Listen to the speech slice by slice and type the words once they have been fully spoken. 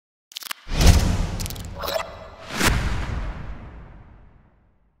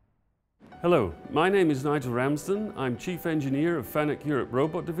Hello, my name is Nigel Ramsden. I'm Chief Engineer of FANUC Europe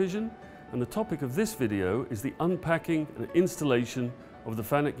Robot Division, and the topic of this video is the unpacking and installation of the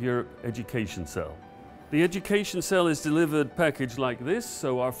FANUC Europe Education Cell. The Education Cell is delivered packaged like this,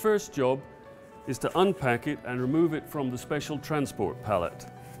 so our first job is to unpack it and remove it from the special transport pallet.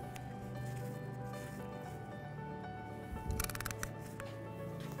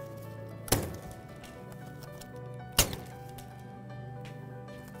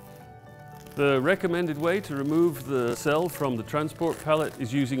 The recommended way to remove the cell from the transport pallet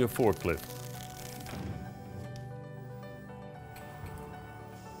is using a forklift.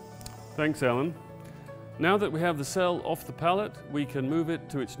 Thanks, Ellen. Now that we have the cell off the pallet, we can move it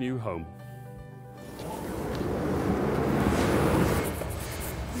to its new home.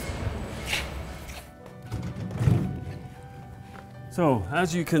 So,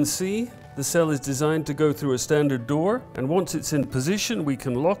 as you can see, the cell is designed to go through a standard door, and once it's in position, we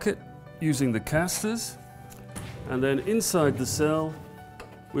can lock it using the casters, and then inside the cell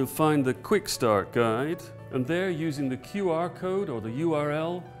we'll find the quick start guide, and there, using the QR code or the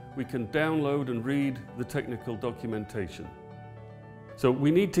URL, we can download and read the technical documentation. So we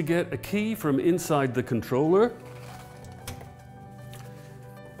need to get a key from inside the controller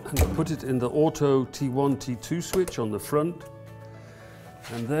and put it in the auto T1, T2 switch on the front,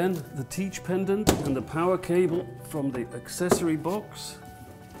 and then the teach pendant and the power cable from the accessory box.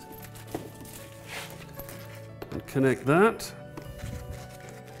 And connect that.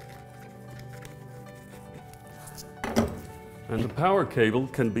 And the power cable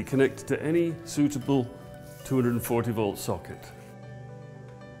can be connected to any suitable 240 volt socket.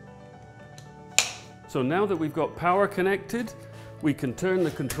 So now that we've got power connected, we can turn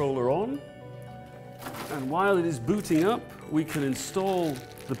the controller on, and while it is booting up, we can install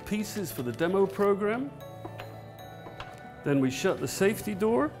the pieces for the demo program. Then we shut the safety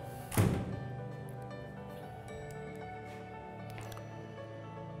door.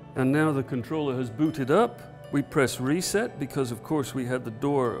 And now the controller has booted up. We press reset because of course we had the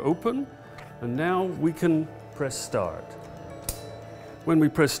door open, and now we can press start. When we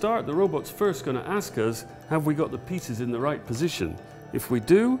press start, the robot's first going to ask us, have we got the pieces in the right position? If we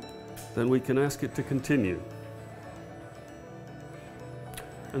do, then we can ask it to continue.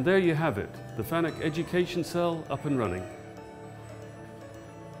 And there you have it, the FANUC Education Cell up and running.